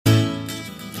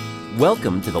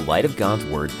Welcome to the Light of God's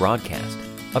Word broadcast,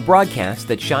 a broadcast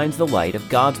that shines the light of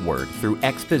God's Word through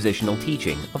expositional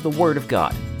teaching of the Word of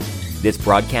God. This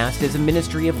broadcast is a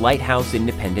ministry of Lighthouse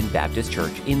Independent Baptist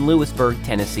Church in Lewisburg,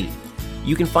 Tennessee.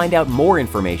 You can find out more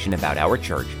information about our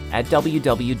church at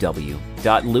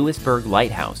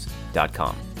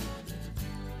www.lewisburglighthouse.com.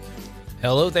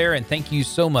 Hello there, and thank you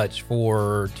so much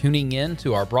for tuning in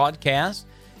to our broadcast.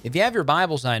 If you have your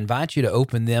Bibles, I invite you to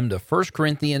open them to 1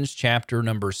 Corinthians chapter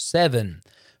number 7.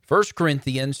 1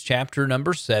 Corinthians chapter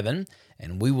number 7,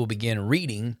 and we will begin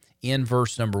reading in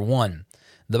verse number 1.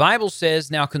 The Bible says,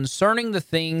 "Now concerning the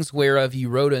things whereof you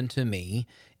wrote unto me,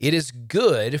 it is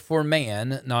good for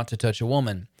man not to touch a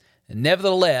woman, and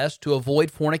nevertheless to avoid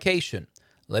fornication.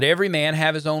 Let every man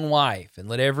have his own wife, and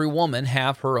let every woman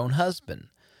have her own husband.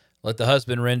 Let the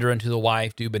husband render unto the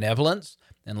wife due benevolence,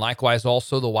 and likewise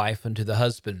also the wife unto the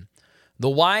husband. The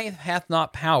wife hath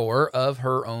not power of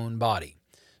her own body,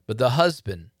 but the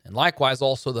husband, and likewise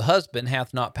also the husband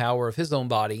hath not power of his own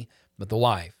body, but the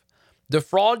wife.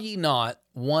 Defraud ye not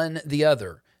one the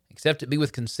other, except it be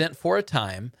with consent for a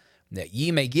time, that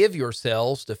ye may give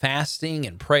yourselves to fasting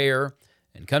and prayer,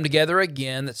 and come together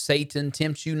again, that Satan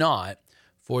tempt you not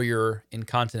for your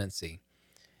incontinency.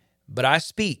 But I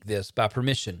speak this by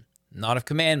permission, not of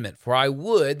commandment, for I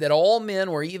would that all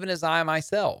men were even as I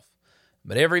myself.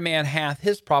 But every man hath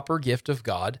his proper gift of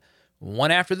God, one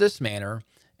after this manner,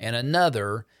 and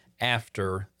another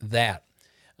after that."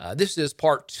 This is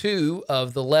part 2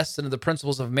 of the lesson of the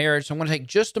principles of marriage. So I'm going to take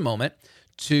just a moment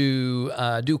to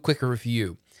do a quick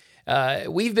review.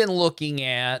 We've been looking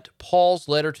at Paul's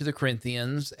letter to the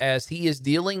Corinthians as he is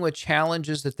dealing with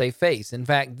challenges that they face. In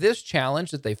fact, this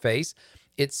challenge that they face,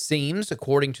 it seems,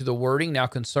 according to the wording, now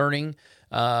concerning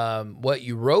what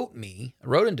you wrote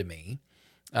unto me,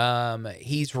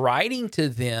 he's writing to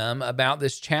them about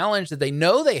this challenge that they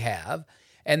know they have,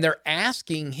 and they're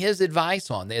asking his advice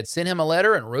on. They had sent him a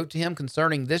letter and wrote to him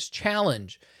concerning this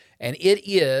challenge, and it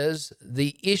is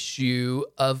the issue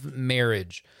of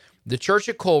marriage. The church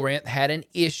at Corinth had an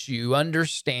issue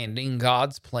understanding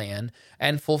God's plan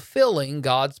and fulfilling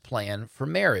God's plan for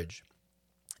marriage.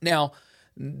 Now,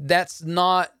 that's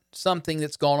not something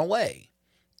that's gone away.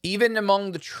 Even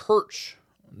among the church,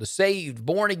 the saved,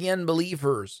 born-again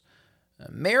believers,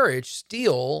 marriage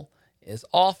still is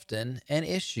often an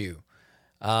issue.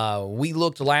 We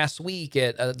looked last week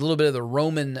at a little bit of the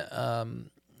Roman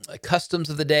customs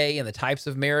of the day and the types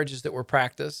of marriages that were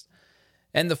practiced.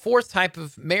 And the fourth type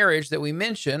of marriage that we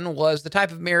mentioned was the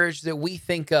type of marriage that we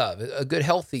think of, a good,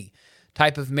 healthy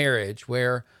type of marriage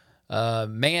where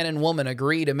man and woman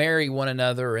agree to marry one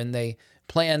another, and they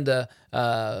plan to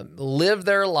live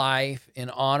their life in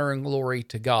honor and glory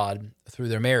to God through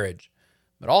their marriage.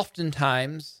 But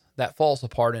oftentimes that falls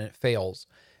apart and it fails.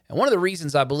 And one of the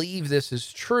reasons I believe this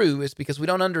is true is because we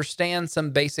don't understand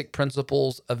some basic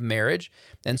principles of marriage.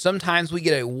 And sometimes we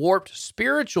get a warped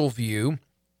spiritual view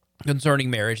concerning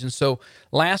marriage. And so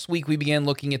last week we began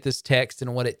looking at this text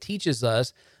and what it teaches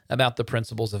us about the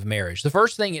principles of marriage. The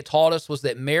first thing it taught us was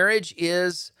that marriage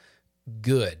is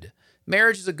good.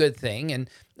 Marriage is a good thing, and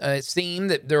it seemed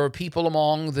that there were people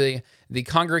among the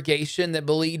congregation that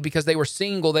believed because they were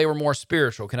single, they were more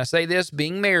spiritual. Can I say this?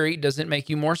 Being married doesn't make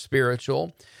you more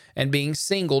spiritual, and being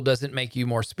single doesn't make you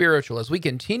more spiritual. As we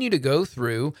continue to go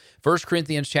through 1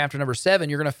 Corinthians chapter number 7,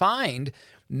 you're going to find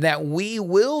that we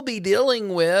will be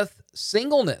dealing with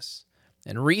singleness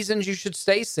and reasons you should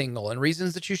stay single and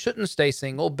reasons that you shouldn't stay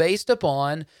single based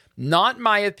upon not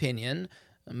my opinion,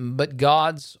 but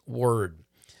God's word.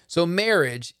 So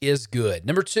marriage is good.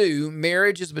 Number 2,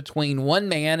 marriage is between one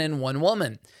man and one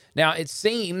woman. Now, it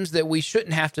seems that we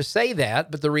shouldn't have to say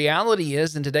that, but the reality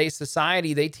is in today's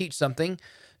society, they teach something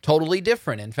totally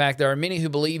different. In fact, there are many who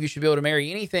believe you should be able to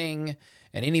marry anything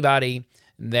and anybody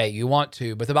that you want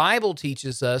to. But the Bible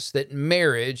teaches us that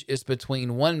marriage is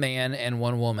between one man and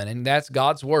one woman, and that's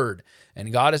God's word.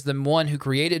 And God is the one who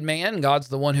created man. God's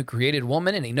the one who created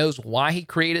woman, and he knows why he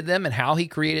created them and how he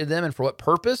created them and for what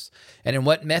purpose and in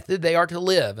what method they are to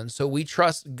live. And so we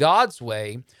trust God's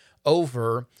way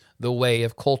over the way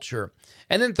of culture.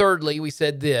 And then thirdly, we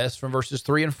said this from verses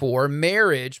 3 and 4,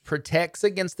 marriage protects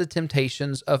against the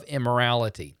temptations of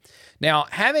immorality. Now,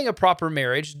 having a proper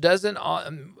marriage doesn't,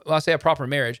 I say a proper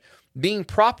marriage, being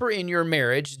proper in your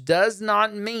marriage does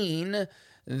not mean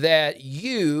that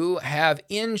you have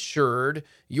insured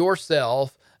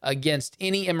yourself against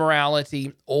any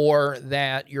immorality or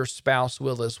that your spouse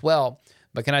will as well.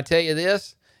 But can I tell you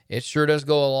this? It sure does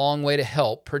go a long way to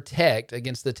help protect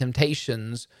against the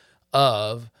temptations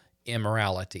of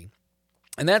immorality.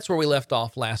 And that's where we left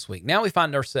off last week. Now we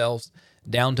find ourselves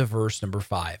down to verse number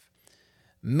 5.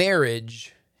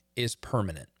 Marriage is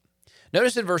permanent.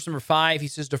 Notice in verse number 5, he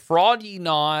says, defraud ye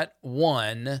not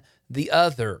one the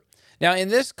other. Now, in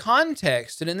this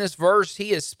context and in this verse,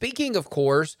 he is speaking, of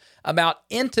course, about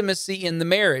intimacy in the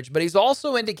marriage, but he's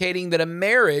also indicating that a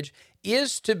marriage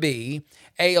is to be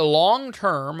a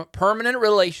long-term, permanent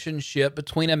relationship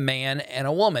between a man and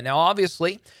a woman. Now,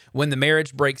 obviously, when the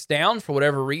marriage breaks down for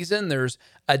whatever reason, there's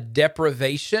a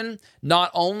deprivation, not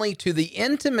only to the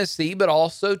intimacy, but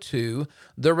also to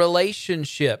the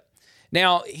relationship.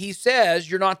 Now, he says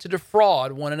you're not to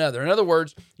defraud one another. In other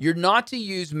words, you're not to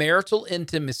use marital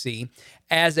intimacy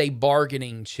as a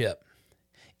bargaining chip.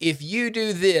 If you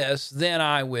do this, then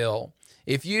I will.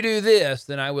 If you do this,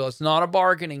 then I will. It's not a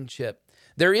bargaining chip.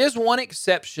 There is one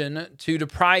exception to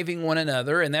depriving one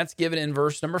another, and that's given in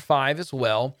verse number 5 as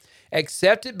well.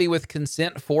 Except it be with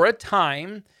consent for a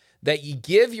time, that ye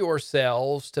give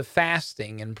yourselves to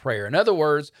fasting and prayer. In other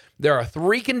words, there are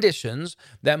 3 conditions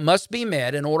that must be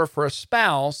met in order for a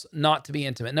spouse not to be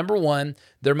intimate. Number 1,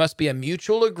 there must be a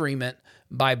mutual agreement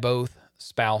by both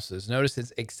spouses. Notice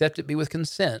it's except it be with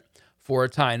consent for a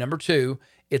time. Number 2,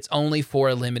 it's only for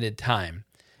a limited time.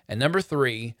 And number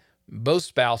 3, both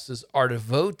spouses are to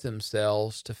devote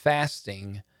themselves to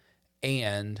fasting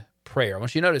and prayer. I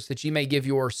want you to notice that you may give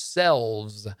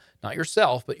yourselves, not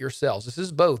yourself, but yourselves. This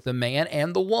is both. The man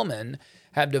and the woman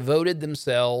have devoted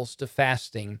themselves to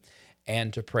fasting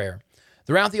and to prayer.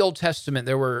 Throughout the Old Testament,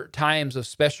 there were times of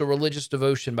special religious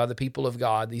devotion by the people of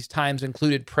God. These times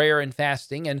included prayer and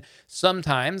fasting, and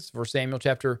sometimes, for Samuel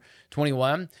chapter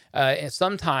 21,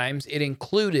 sometimes it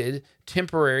included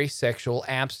temporary sexual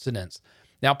abstinence.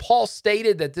 Now, Paul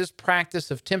stated that this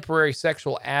practice of temporary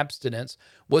sexual abstinence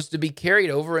was to be carried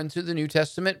over into the New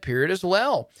Testament period as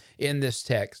well in this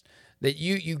text. That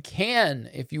you can,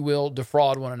 if you will,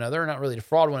 defraud one another, not really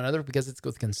defraud one another because it's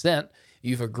with consent,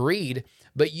 you've agreed,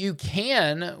 but you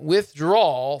can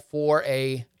withdraw for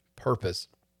a purpose.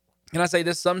 Can I say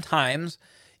this? Sometimes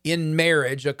in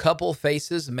marriage, a couple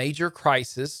faces major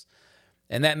crisis,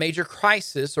 and that major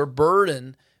crisis or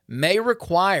burden may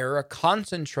require a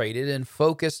concentrated and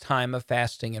focused time of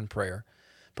fasting and prayer.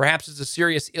 Perhaps it's a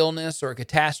serious illness or a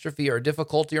catastrophe or a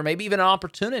difficulty or maybe even an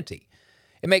opportunity.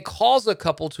 It may cause a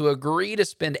couple to agree to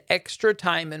spend extra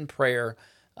time in prayer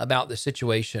about the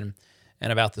situation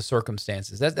and about the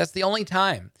circumstances. That's the only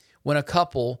time when a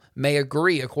couple may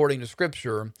agree, according to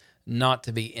Scripture, not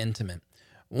to be intimate.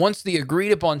 Once the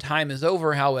agreed upon time is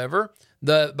over, however,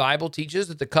 the Bible teaches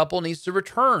that the couple needs to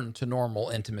return to normal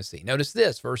intimacy. Notice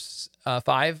this, verse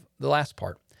 5, the last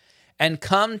part. And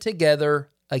come together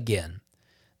again,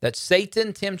 that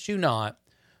Satan tempt you not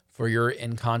for your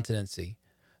incontinency.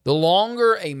 The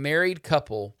longer a married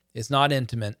couple is not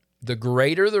intimate, the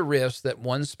greater the risk that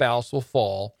one spouse will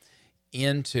fall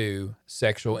into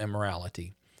sexual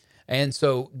immorality. And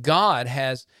so God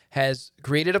has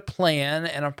created a plan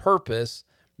and a purpose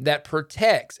that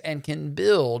protects and can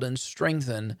build and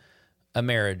strengthen a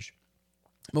marriage.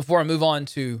 Before I move on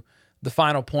to the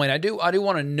final point, I do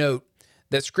want to note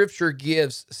that Scripture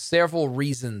gives several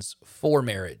reasons for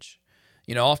marriage.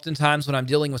 You know, oftentimes when I'm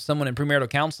dealing with someone in premarital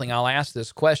counseling, I'll ask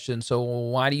this question, so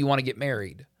why do you want to get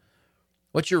married?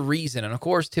 What's your reason? And of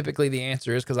course, typically the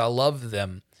answer is because I love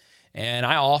them. And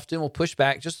I often will push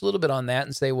back just a little bit on that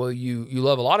and say, well, you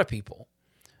love a lot of people,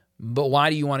 but why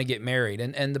do you want to get married?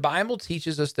 And the Bible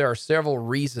teaches us there are several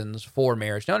reasons for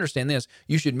marriage. Now understand this,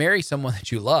 you should marry someone that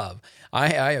you love.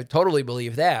 I totally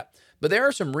believe that. But there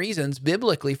are some reasons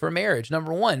biblically for marriage.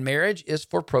 Number 1, marriage is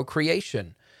for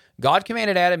procreation. God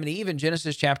commanded Adam and Eve in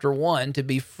Genesis chapter 1 to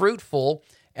be fruitful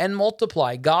and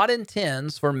multiply. God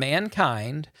intends for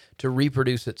mankind to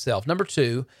reproduce itself. Number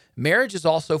 2, marriage is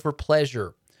also for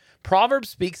pleasure. Proverbs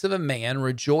speaks of a man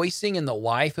rejoicing in the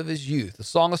wife of his youth. The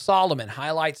Song of Solomon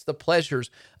highlights the pleasures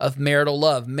of marital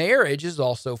love. Marriage is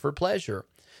also for pleasure.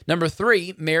 Number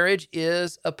 3, marriage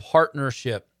is a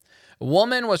partnership.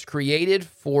 Woman was created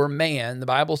for man, the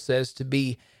Bible says, to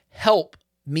be help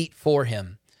meet for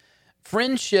him.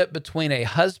 Friendship between a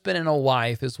husband and a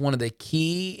wife is one of the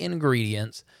key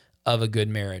ingredients of a good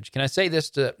marriage. Can I say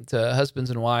this to husbands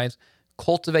and wives?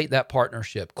 Cultivate that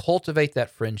partnership. Cultivate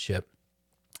that friendship.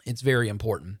 It's very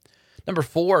important. Number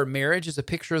 4, marriage is a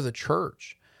picture of the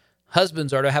church.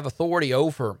 Husbands are to have authority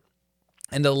over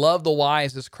and to love the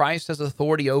wives as Christ has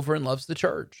authority over and loves the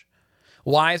church.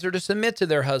 Wives are to submit to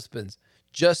their husbands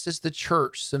just as the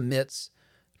church submits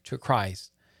to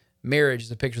Christ. Marriage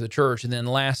is a picture of the church. And then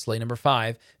lastly, number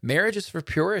 5, marriage is for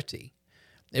purity.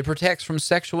 It protects from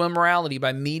sexual immorality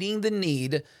by meeting the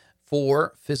need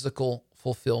for physical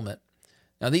fulfillment.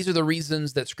 Now, these are the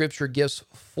reasons that Scripture gives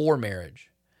for marriage.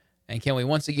 And can we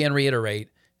once again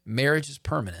reiterate, marriage is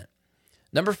permanent.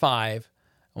 Number 5,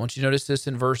 I want you to notice this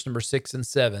in verse number 6 and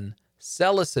 7.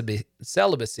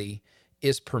 Celibacy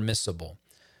is permissible.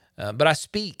 But I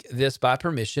speak this by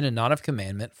permission and not of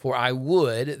commandment, for I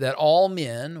would that all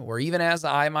men, or even as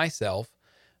I myself,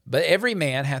 but every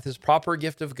man hath his proper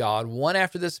gift of God, one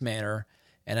after this manner,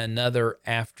 and another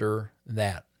after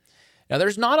that. Now,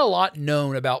 there's not a lot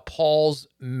known about Paul's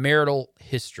marital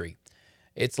history.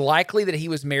 It's likely that he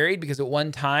was married because at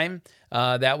one time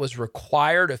that was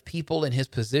required of people in his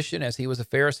position, as he was a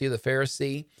Pharisee of the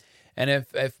Pharisee. And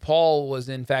if Paul was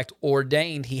in fact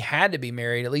ordained, he had to be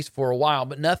married at least for a while,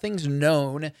 but nothing's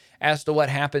known as to what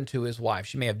happened to his wife.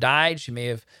 She may have died. She may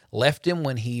have left him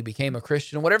when he became a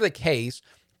Christian. Whatever the case,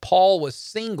 Paul was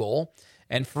single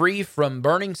and free from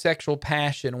burning sexual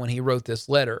passion when he wrote this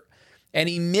letter. And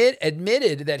he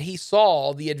admitted that he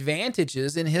saw the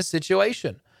advantages in his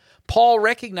situation. Paul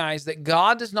recognized that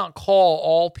God does not call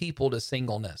all people to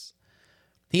singleness.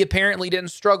 He apparently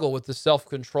didn't struggle with the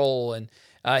self-control, and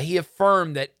he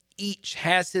affirmed that each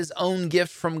has his own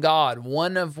gift from God,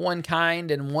 one of one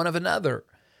kind and one of another.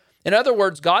 In other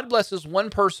words, God blesses one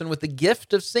person with the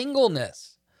gift of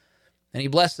singleness, and he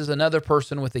blesses another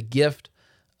person with the gift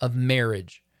of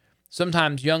marriage.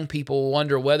 Sometimes young people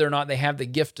wonder whether or not they have the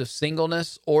gift of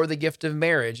singleness or the gift of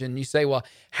marriage. And you say, well,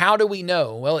 how do we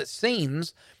know? Well, it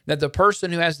seems that the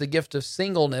person who has the gift of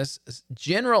singleness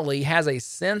generally has a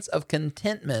sense of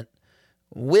contentment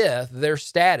with their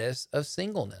status of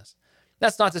singleness.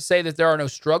 That's not to say that there are no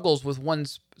struggles with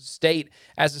one's state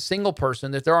as a single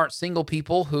person, that there aren't single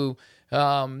people who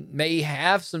may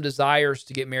have some desires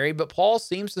to get married, but Paul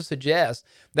seems to suggest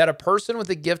that a person with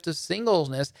the gift of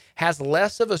singleness has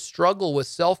less of a struggle with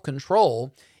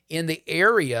self-control in the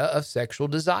area of sexual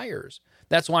desires.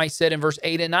 That's why he said in verse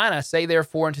 8 and 9, I say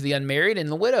therefore unto the unmarried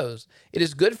and the widows, it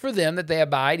is good for them that they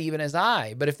abide even as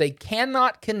I, but if they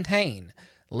cannot contain,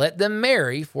 let them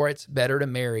marry, for it's better to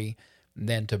marry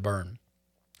than to burn.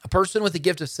 A person with the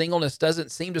gift of singleness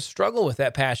doesn't seem to struggle with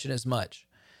that passion as much,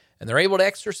 and they're able to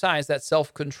exercise that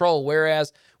self-control,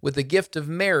 whereas with the gift of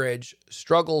marriage,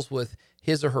 struggles with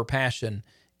his or her passion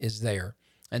is there.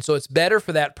 And so it's better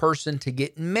for that person to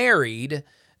get married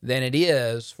than it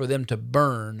is for them to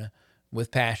burn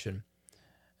with passion.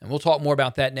 And we'll talk more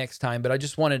about that next time, but I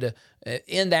just wanted to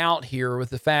end out here with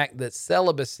the fact that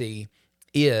celibacy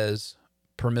is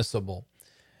permissible.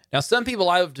 Now, some people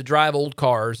love to drive old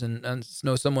cars, and I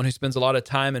know someone who spends a lot of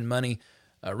time and money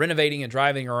renovating and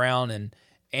driving around in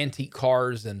antique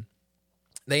cars, and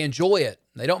they enjoy it.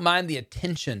 They don't mind the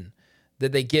attention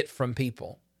that they get from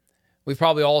people. We've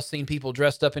probably all seen people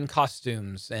dressed up in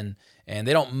costumes, and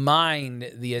they don't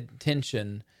mind the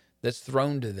attention that's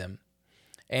thrown to them,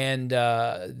 and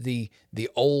the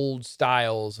old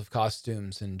styles of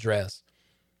costumes and dress.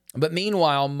 But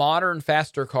meanwhile, modern,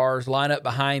 faster cars line up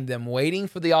behind them, waiting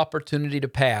for the opportunity to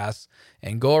pass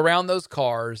and go around those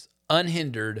cars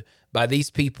unhindered by these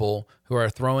people who are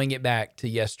throwing it back to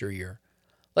yesteryear.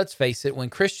 Let's face it, when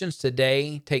Christians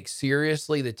today take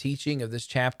seriously the teaching of this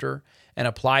chapter and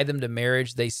apply them to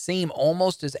marriage, they seem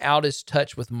almost as out of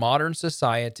touch with modern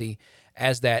society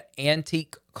as that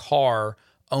antique car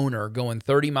owner going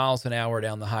 30 miles an hour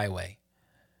down the highway.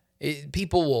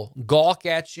 People will gawk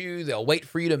at you. They'll wait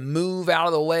for you to move out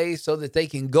of the way so that they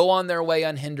can go on their way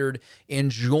unhindered,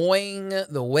 enjoying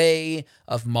the way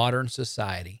of modern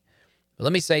society. But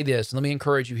let me say this, let me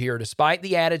encourage you here. Despite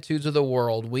the attitudes of the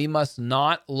world, we must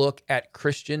not look at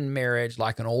Christian marriage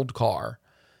like an old car,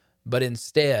 but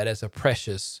instead as a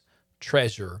precious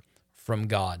treasure from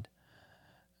God.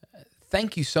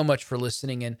 Thank you so much for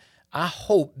listening, and I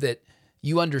hope that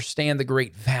you understand the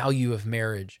great value of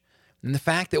marriage and the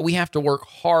fact that we have to work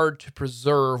hard to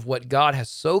preserve what God has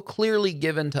so clearly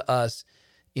given to us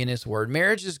in His Word.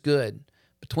 Marriage is good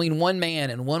between one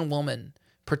man and one woman,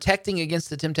 protecting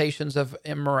against the temptations of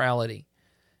immorality,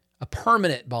 a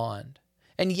permanent bond.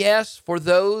 And yes, for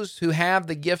those who have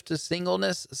the gift of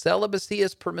singleness, celibacy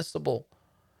is permissible.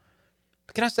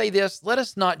 But can I say this? Let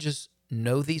us not just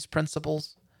know these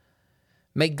principles.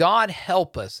 May God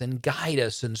help us and guide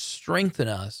us and strengthen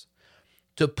us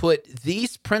to put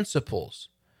these principles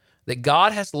that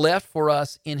God has left for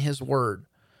us in His Word,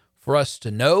 for us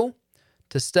to know,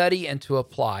 to study, and to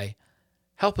apply.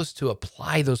 Help us to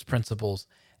apply those principles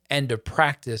and to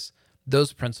practice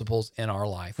those principles in our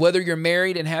life. Whether you're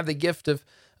married and have the gift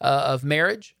of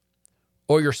marriage,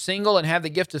 or you're single and have the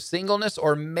gift of singleness,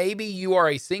 or maybe you are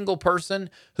a single person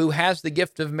who has the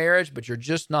gift of marriage, but you're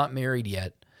just not married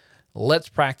yet. Let's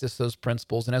practice those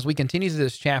principles. And as we continue through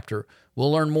this chapter,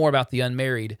 we'll learn more about the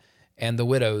unmarried and the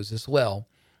widows as well.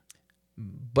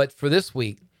 But for this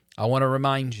week, I want to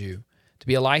remind you to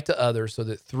be a light to others so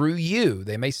that through you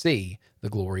they may see the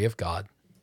glory of God.